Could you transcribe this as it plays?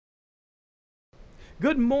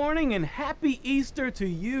Good morning and happy Easter to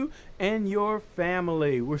you and your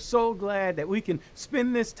family. We're so glad that we can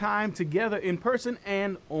spend this time together in person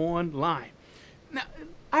and online. Now,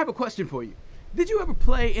 I have a question for you. Did you ever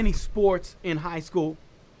play any sports in high school?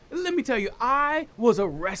 Let me tell you, I was a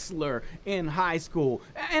wrestler in high school,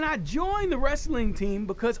 and I joined the wrestling team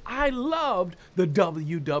because I loved the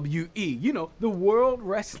WWE, the World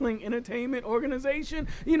Wrestling Entertainment Organization.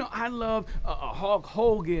 I loved Hulk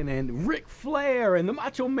Hogan and Ric Flair and the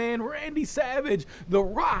Macho Man Randy Savage, The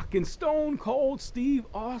Rock and Stone Cold Steve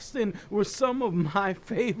Austin were some of my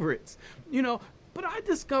favorites. But I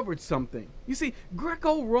discovered something. You see,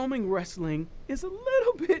 Greco-Roman wrestling is a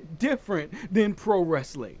little bit different than pro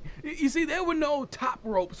wrestling. You see, there were no top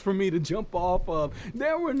ropes for me to jump off of.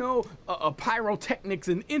 There were no pyrotechnics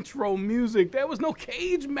and intro music. There was no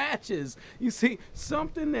cage matches. You see,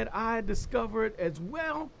 something that I discovered as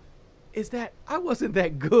well is that I wasn't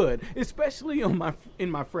that good, especially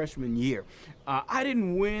in my freshman year. I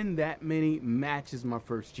didn't win that many matches my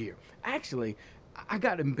first year. Actually, I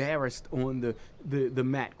got embarrassed on the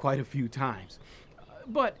mat quite a few times.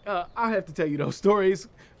 But I'll have to tell you those stories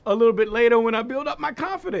a little bit later when I build up my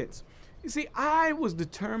confidence. You see, I was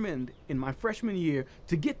determined in my freshman year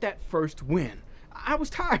to get that first win. I was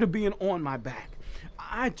tired of being on my back.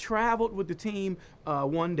 I traveled with the team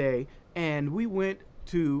one day, and we went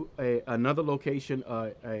to another location,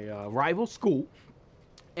 a rival school,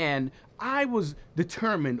 and I was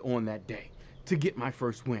determined on that day to get my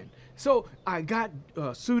first win. So I got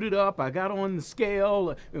suited up, I got on the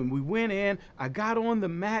scale, and we went in. I got on the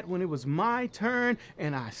mat when it was my turn,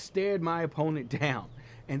 and I stared my opponent down.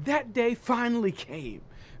 And that day finally came.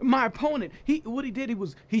 My opponent, he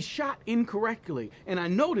shot incorrectly, and I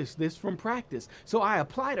noticed this from practice. So I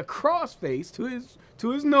applied a crossface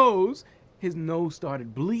to his nose. His nose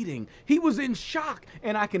started bleeding. He was in shock,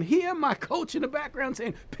 and I can hear my coach in the background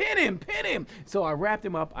saying, "Pin him, pin him." So I wrapped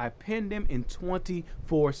him up. I pinned him in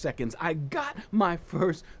 24 seconds. I got my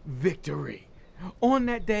first victory. On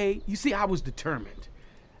that day, you see, I was determined.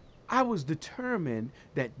 I was determined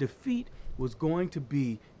that defeat was going to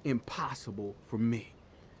be impossible for me.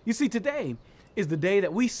 You see, today is the day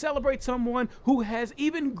that we celebrate someone who has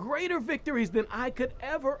even greater victories than I could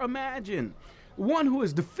ever imagine. One who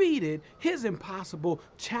has defeated his impossible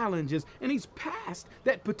challenges, and he's passed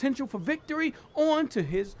that potential for victory on to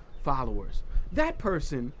his followers. That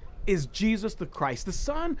person is Jesus the Christ, the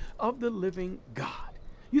Son of the living God.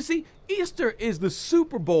 You see, Easter is the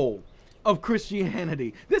Super Bowl of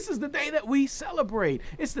Christianity. This is the day that we celebrate.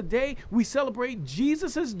 It's the day we celebrate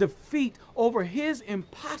Jesus' defeat over his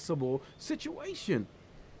impossible situation.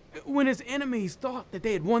 When his enemies thought that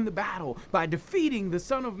they had won the battle by defeating the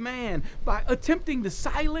Son of Man, by attempting to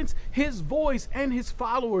silence his voice and his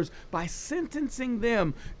followers, by sentencing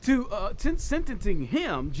him,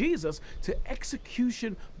 Jesus, to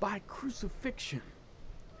execution by crucifixion.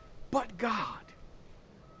 But God,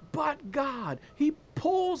 he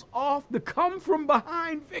pulls off the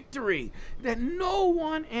come-from-behind victory that no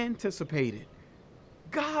one anticipated.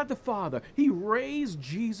 God the Father, he raised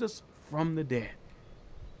Jesus from the dead,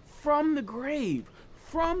 from the grave,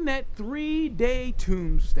 from that 3-day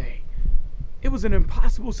tomb stay. It was an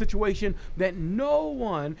impossible situation that no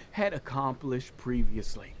one had accomplished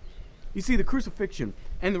previously. You see, the crucifixion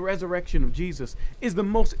and the resurrection of Jesus is the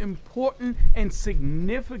most important and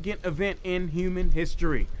significant event in human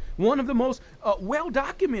history. One of the most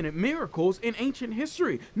well-documented miracles in ancient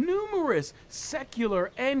history. Numerous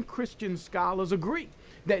secular and Christian scholars agree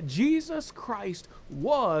that Jesus Christ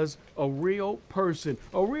was a real person,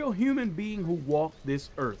 a real human being who walked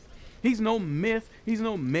this earth. He's no myth, he's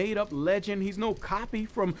no made-up legend, he's no copy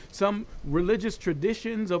from some religious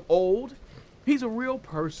traditions of old. He's a real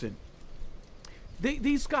person.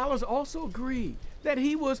 These scholars also agree that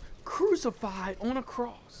he was crucified on a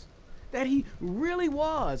cross, that he really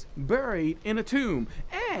was buried in a tomb,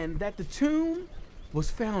 and that the tomb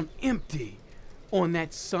was found empty on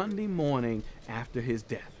that Sunday morning after his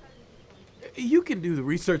death. You can do the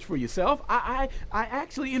research for yourself. I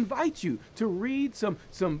actually invite you to read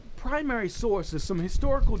some primary sources, some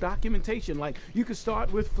historical documentation. Like you could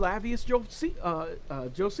start with Flavius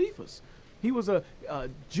Josephus. He was a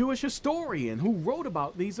Jewish historian who wrote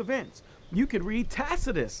about these events. You could read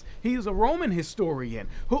Tacitus. He is a Roman historian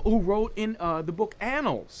who wrote in the book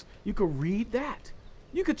Annals. You could read that.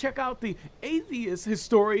 You could check out the atheist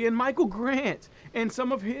historian Michael Grant and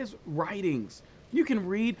some of his writings. You can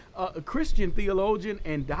read a Christian theologian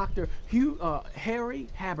and Dr. Harry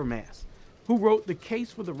Habermas, who wrote The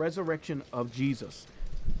Case for the Resurrection of Jesus.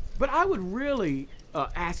 But I would really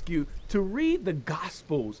ask you to read the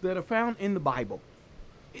Gospels that are found in the Bible.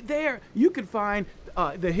 There you could find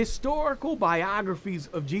the historical biographies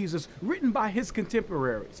of Jesus written by his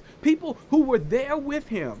contemporaries, people who were there with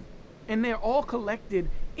him, and they're all collected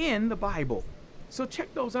in the Bible. So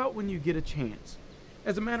check those out when you get a chance.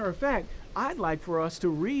 As a matter of fact, I'd like for us to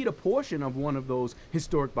read a portion of one of those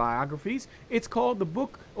historic biographies. It's called the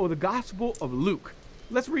book or the Gospel of Luke.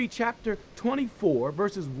 Let's read chapter 24,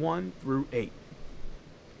 verses 1 through 8.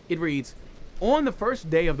 It reads, "On the first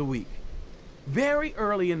day of the week, very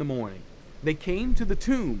early in the morning, they came to the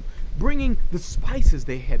tomb, bringing the spices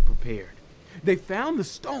they had prepared. They found the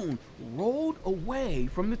stone rolled away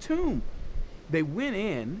from the tomb. They went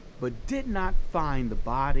in, but did not find the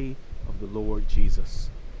body of the Lord Jesus.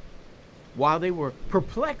 While they were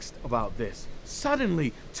perplexed about this,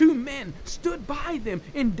 suddenly 2 men stood by them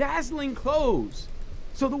in dazzling clothes.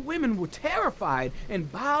 So the women were terrified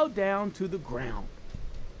and bowed down to the ground.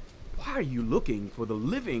 'Why are you looking for the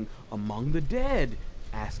living among the dead?'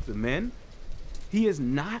 asked the men. 'He is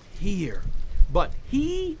not here, but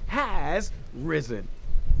he has risen.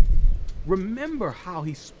 Remember how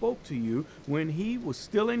he spoke to you when he was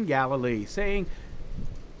still in Galilee, saying,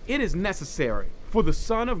 "It is necessary for the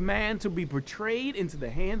Son of Man to be betrayed into the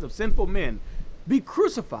hands of sinful men, be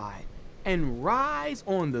crucified, and rise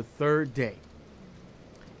on the 3rd day."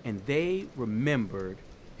 And they remembered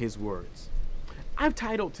his words. I've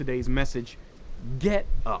titled today's message, "Get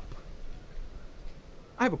Up."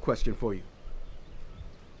 I have a question for you.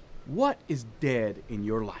 What is dead in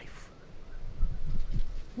your life?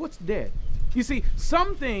 What's dead? You see,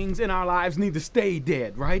 some things in our lives need to stay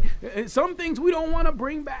dead, right? Some things we don't want to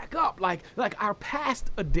bring back up, like our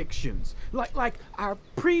past addictions, like our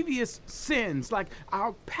previous sins, like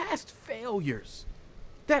our past failures.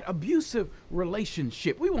 That abusive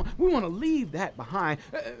relationship, we want to leave that behind,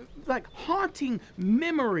 like haunting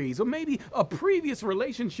memories, or maybe a previous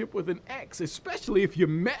relationship with an ex, especially if you're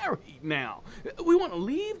married now. We want to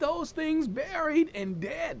leave those things buried and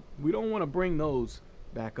dead. We don't want to bring those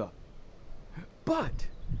back up. But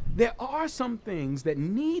there are some things that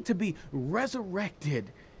need to be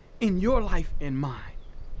resurrected in your life and mine,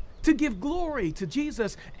 to give glory to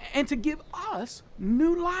Jesus and to give us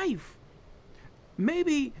new life.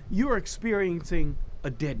 Maybe you're experiencing a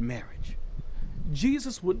dead marriage.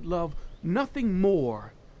 Jesus would love nothing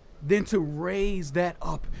more than to raise that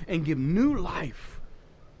up and give new life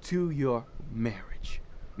to your marriage.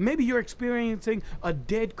 Maybe you're experiencing a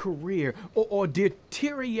dead career or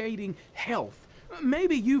deteriorating health.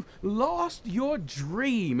 Maybe you've lost your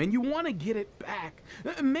dream and you want to get it back.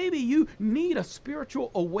 Maybe you need a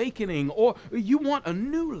spiritual awakening, or you want a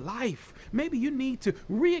new life. Maybe you need to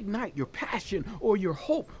reignite your passion or your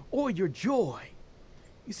hope or your joy.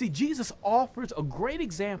 You see, Jesus offers a great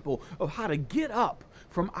example of how to get up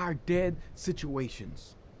from our dead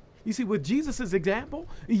situations. You see, with Jesus' example,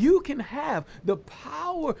 you can have the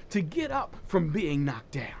power to get up from being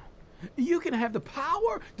knocked down. You can have the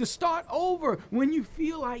power to start over when you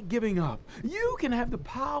feel like giving up. You can have the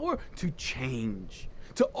power to change,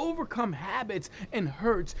 to overcome habits and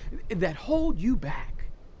hurts that hold you back,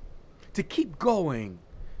 to keep going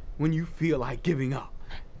when you feel like giving up.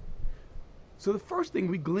 So the first thing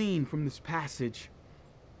we glean from this passage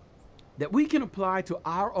that we can apply to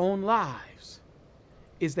our own lives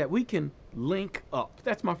is that we can link up.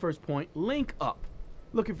 That's my first point, link up.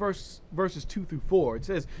 Look at verses 2 through 4. It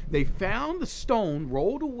says, "They found the stone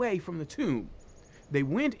rolled away from the tomb. They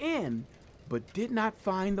went in, but did not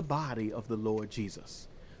find the body of the Lord Jesus.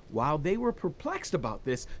 While they were perplexed about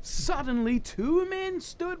this, suddenly 2 men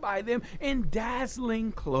stood by them in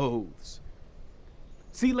dazzling clothes."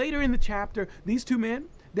 See, later in the chapter, these 2 men,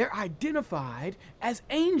 they're identified as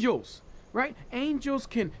angels. Right? Angels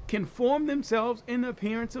can form themselves in the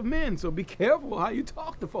appearance of men, so be careful how you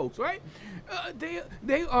talk to folks, right?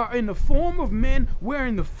 They are in the form of men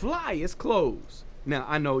wearing the flyest clothes. Now,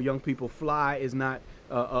 I know young people, fly is not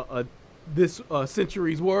this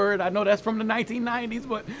century's word. I know that's from the 1990s,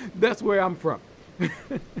 but that's where I'm from.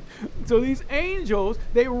 So these angels,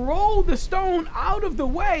 they rolled the stone out of the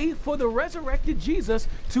way for the resurrected Jesus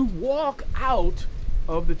to walk out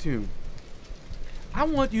of the tomb. I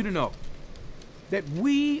want you to know that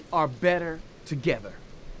we are better together.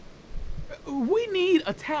 We need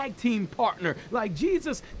a tag team partner, like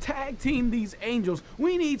Jesus tag teamed these angels.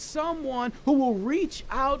 We need someone who will reach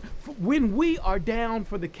out when we are down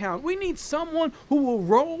for the count. We need someone who will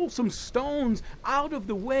roll some stones out of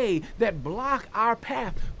the way that block our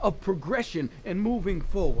path of progression and moving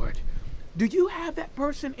forward. Do you have that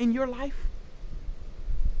person in your life?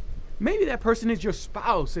 Maybe that person is your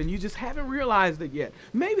spouse and you just haven't realized it yet.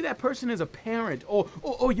 Maybe that person is a parent or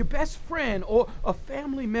your best friend or a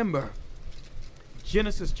family member.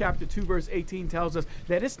 Genesis chapter 2 verse 18 tells us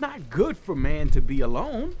that it's not good for man to be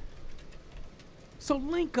alone. So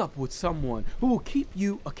link up with someone who will keep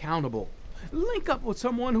you accountable. Link up with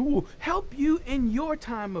someone who will help you in your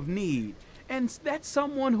time of need. And that's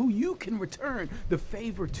someone who you can return the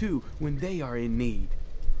favor to when they are in need.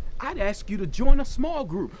 I'd ask you to join a small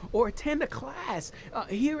group or attend a class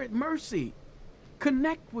here at Mercy.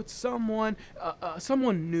 Connect with someone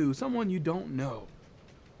new, someone you don't know.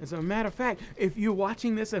 As a matter of fact, if you're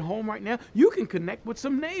watching this at home right now, you can connect with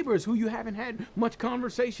some neighbors who you haven't had much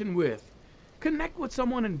conversation with. Connect with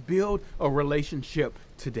someone and build a relationship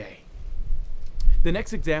today. The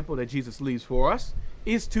next example that Jesus leaves for us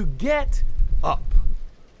is to get up.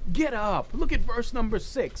 Get up. Look at verse number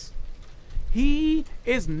 6. He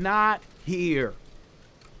is not here,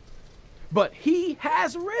 but he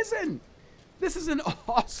has risen. This is an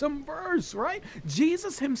awesome verse, right?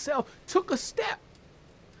 Jesus himself took a step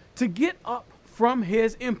to get up from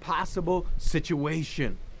his impossible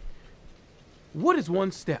situation. What is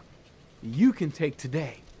one step you can take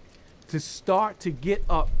today to start to get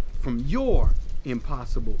up from your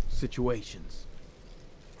impossible situations?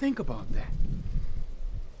 Think about that.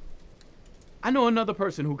 I know another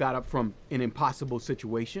person who got up from an impossible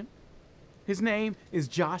situation. His name is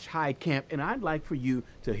Josh Heidkamp, and I'd like for you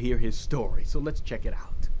to hear his story. So let's check it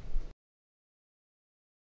out.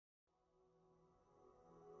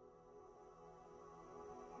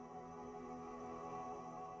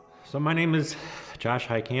 So my name is Josh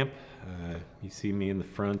Heidkamp. You see me in the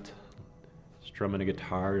front strumming a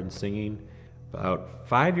guitar and singing. About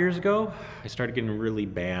 5 years ago, I started getting really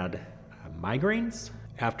bad migraines.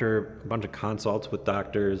 After a bunch of consults with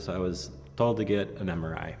doctors, I was told to get an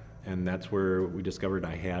MRI. And that's where we discovered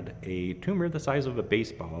I had a tumor the size of a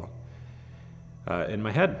baseball in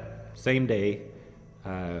my head. Same day,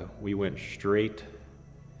 we went straight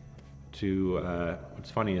to,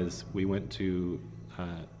 what's funny is we went to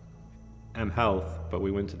M Health, but we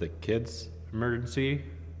went to the kids' emergency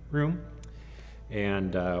room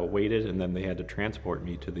and waited, and then they had to transport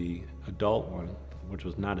me to the adult one, which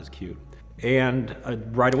was not as cute. And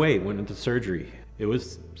right away went into surgery. It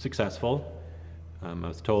was successful. I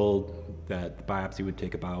was told that the biopsy would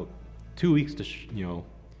take about 2 weeks to,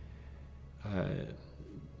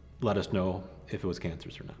 let us know if it was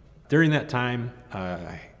cancerous or not. During that time,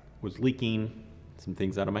 I was leaking some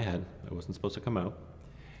things out of my head that wasn't supposed to come out.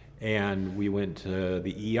 And we went to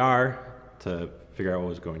the ER to figure out what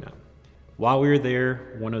was going on. While we were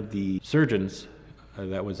there, one of the surgeons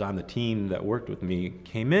that was on the team that worked with me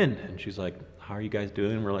came in, and she's like, "How are you guys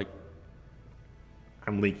doing?" And we're like,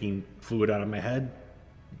 "I'm leaking fluid out of my head.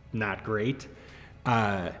 Not great."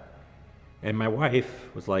 And my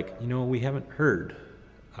wife was like, "We haven't heard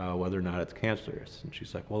whether or not it's cancerous." And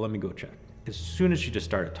she's like, "Well, let me go check." As soon as she just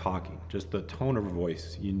started talking, just the tone of her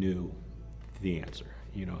voice, you knew the answer.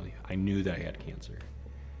 I knew that I had cancer.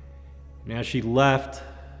 And as she left,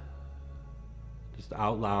 just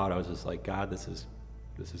out loud, I was just like, "God, this is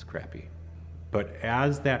crappy." But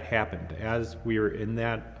as that happened, as we were in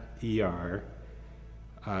that ER,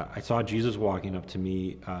 I saw Jesus walking up to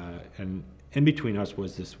me, and in between us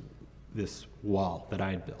was this wall that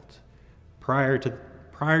I had built. Prior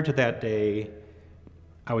to that day,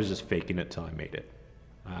 I was just faking it till I made it.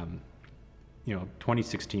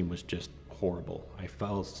 2016 was just horrible. I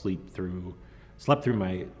slept through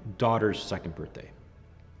my daughter's second birthday.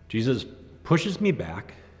 Jesus pushes me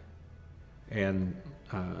back, and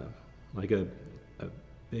like a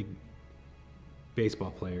big baseball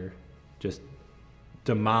player, just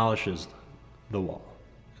demolishes the wall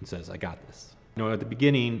and says, "I got this." At the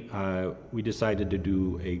beginning, we decided to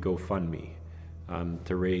do a GoFundMe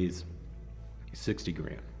to raise 60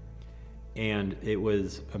 grand. And it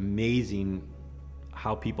was amazing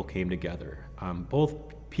how people came together. Both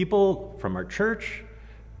people from our church,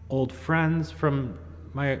 old friends from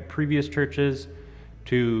my previous churches,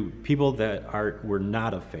 to people that were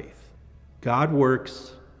not of faith. God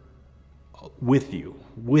works with you,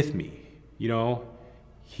 with me.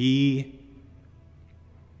 He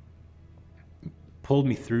pulled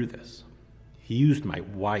me through this. He used my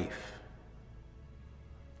wife,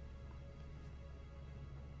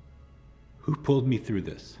 who pulled me through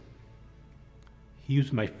this. He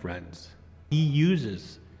used my friends. He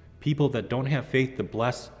uses people that don't have faith to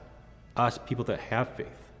bless us, people that have faith.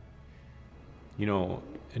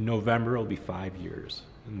 In November it'll be 5 years,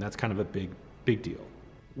 and that's kind of a big deal.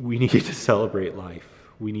 We need to celebrate life.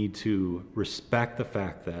 We need to respect the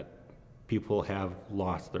fact that people have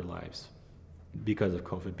lost their lives because of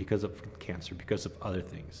COVID, because of cancer, because of other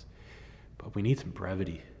things. But we need some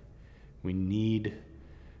brevity. We need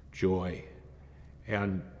joy.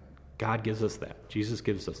 And God gives us that. Jesus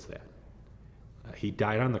gives us that. He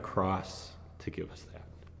died on the cross to give us that.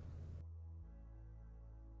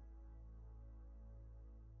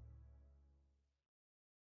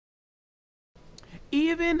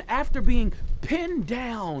 Even after being pinned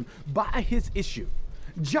down by his issue,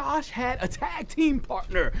 Josh had a tag team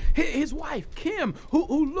partner, his wife, Kim,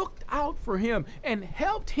 who looked out for him and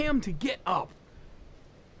helped him to get up.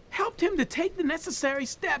 Helped him to take the necessary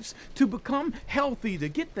steps to become healthy, to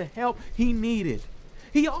get the help he needed.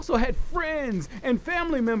 He also had friends and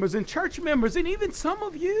family members and church members, and even some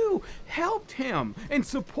of you helped him and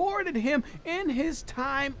supported him in his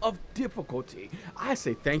time of difficulty. I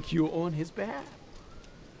say thank you on his behalf.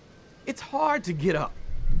 It's hard to get up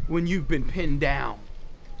when you've been pinned down,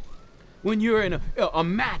 when you're in a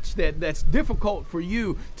match that's difficult for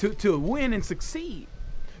you to win and succeed.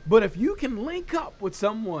 But if you can link up with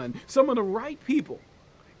someone, some of the right people,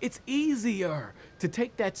 it's easier to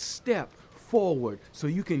take that step forward so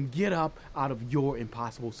you can get up out of your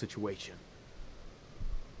impossible situation.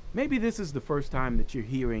 Maybe this is the first time that you're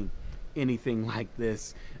hearing anything like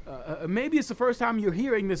this. Maybe it's the first time you're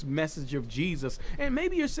hearing this message of Jesus, and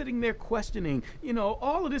maybe you're sitting there questioning,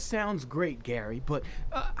 all of this sounds great, Gary, but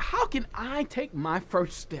how can I take my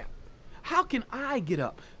first step? How can I get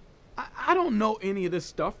up? I don't know any of this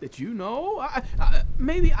stuff that you know.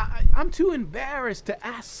 Maybe I'm too embarrassed to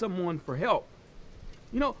ask someone for help.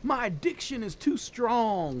 My addiction is too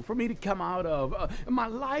strong for me to come out of. My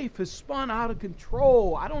life has spun out of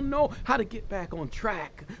control. I don't know how to get back on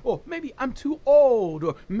track. Or maybe I'm too old,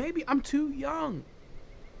 or maybe I'm too young.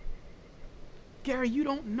 Gary, you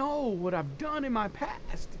don't know what I've done in my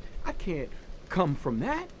past. I can't come from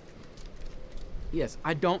that. Yes,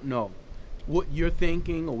 I don't know what you're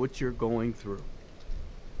thinking or what you're going through.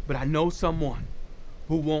 But I know someone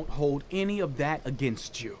who won't hold any of that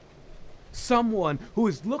against you. Someone who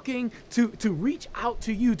is looking to reach out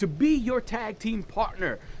to you, to be your tag team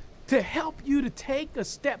partner, to help you to take a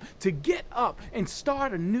step, to get up and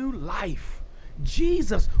start a new life.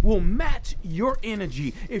 Jesus will match your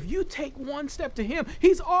energy. If you take one step to him,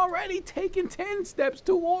 he's already taken 10 steps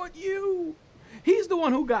toward you. He's the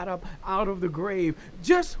one who got up out of the grave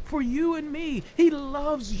just for you and me. He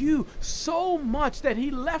loves you so much that he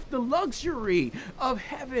left the luxury of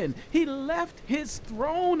heaven. He left his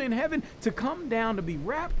throne in heaven to come down, to be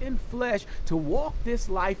wrapped in flesh, to walk this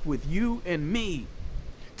life with you and me,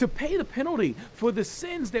 to pay the penalty for the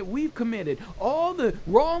sins that we've committed, all the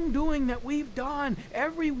wrongdoing that we've done,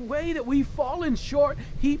 every way that we've fallen short.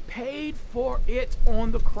 He paid for it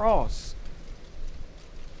on the cross,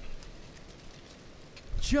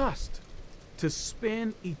 just to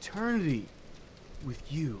spend eternity with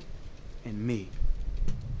you and me.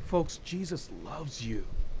 Folks, Jesus loves you.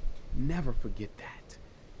 Never forget that.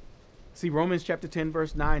 See, Romans chapter 10,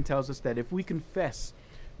 verse 9 tells us that if we confess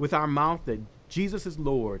with our mouth that Jesus is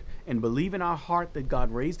Lord and believe in our heart that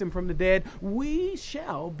God raised him from the dead, we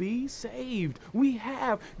shall be saved. We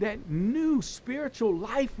have that new spiritual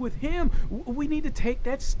life with him. We need to take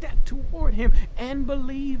that step toward him and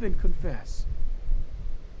believe and confess.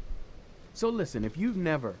 So listen, if you've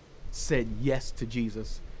never said yes to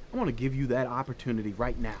Jesus, I want to give you that opportunity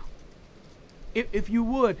right now. If you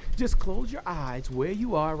would, just close your eyes where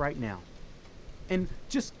you are right now and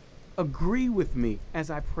just agree with me as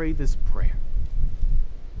I pray this prayer.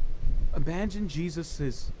 Imagine Jesus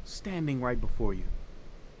is standing right before you.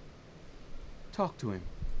 Talk to him.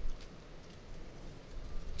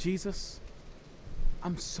 Jesus,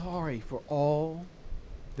 I'm sorry for all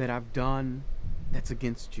that I've done that's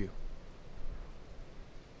against you.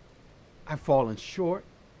 I've fallen short.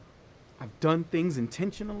 I've done things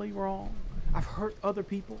intentionally wrong. I've hurt other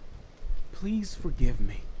people. Please forgive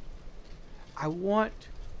me. I want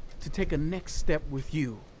to take a next step with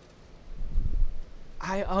you.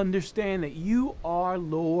 I understand that you are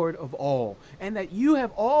Lord of all and that you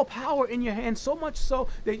have all power in your hands, so much so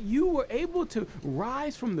that you were able to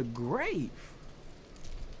rise from the grave.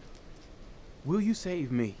 Will you save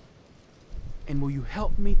me? And will you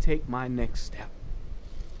help me take my next step?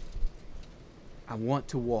 I want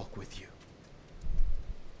to walk with you.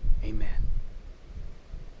 Amen.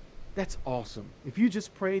 That's awesome. If you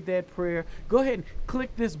just prayed that prayer, go ahead and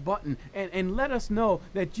click this button and let us know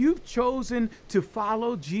that you've chosen to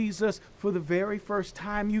follow Jesus for the very first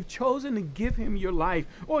time. You've chosen to give him your life.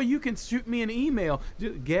 Or you can shoot me an email,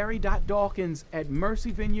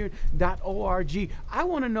 gary.dawkins@mercyvineyard.org. I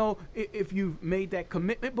want to know if you've made that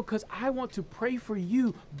commitment, because I want to pray for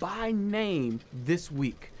you by name this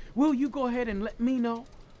week. Will you go ahead and let me know?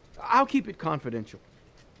 I'll keep it confidential.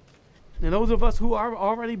 And those of us who are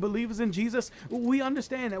already believers in Jesus, we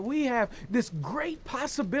understand that we have this great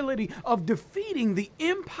possibility of defeating the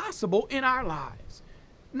impossible in our lives.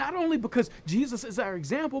 Not only because Jesus is our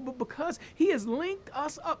example, but because he has linked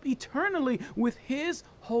us up eternally with his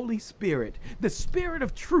Holy Spirit. The Spirit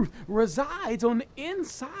of truth resides on the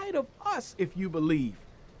inside of us if you believe.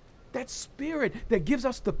 That Spirit that gives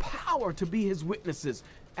us the power to be his witnesses.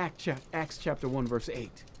 Acts chapter 1, verse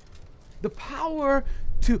 8. The power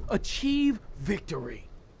to achieve victory.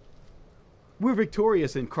 We're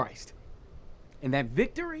victorious in Christ. And that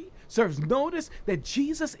victory serves notice that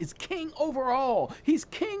Jesus is king over all. He's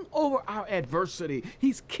king over our adversity.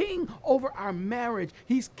 He's king over our marriage.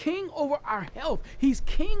 He's king over our health. He's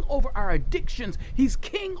king over our addictions. He's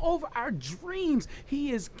king over our dreams.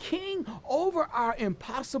 He is king over our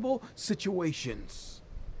impossible situations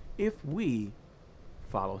if we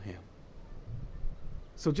follow him.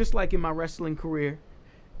 So just like in my wrestling career,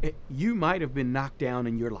 you might have been knocked down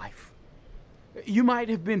in your life. You might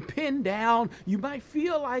have been pinned down. You might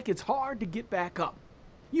feel like it's hard to get back up.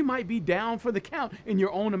 You might be down for the count in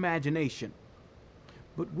your own imagination.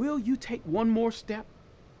 But will you take one more step?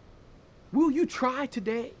 Will you try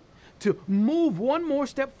today to move one more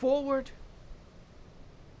step forward?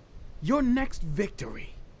 Your next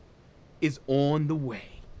victory is on the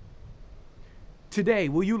way. Today,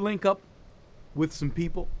 will you link up with some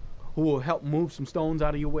people who will help move some stones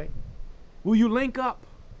out of your way? Will you link up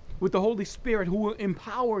with the Holy Spirit who will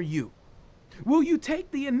empower you? Will you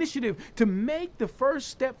take the initiative to make the first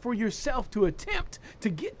step for yourself to attempt to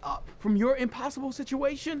get up from your impossible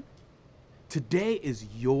situation? Today is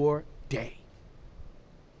your day.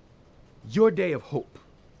 Your day of hope.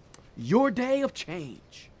 Your day of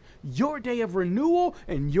change. Your day of renewal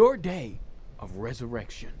and your day of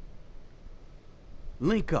resurrection.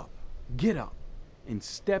 Link up, get up, and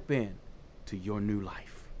step in to your new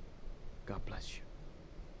life. God bless you.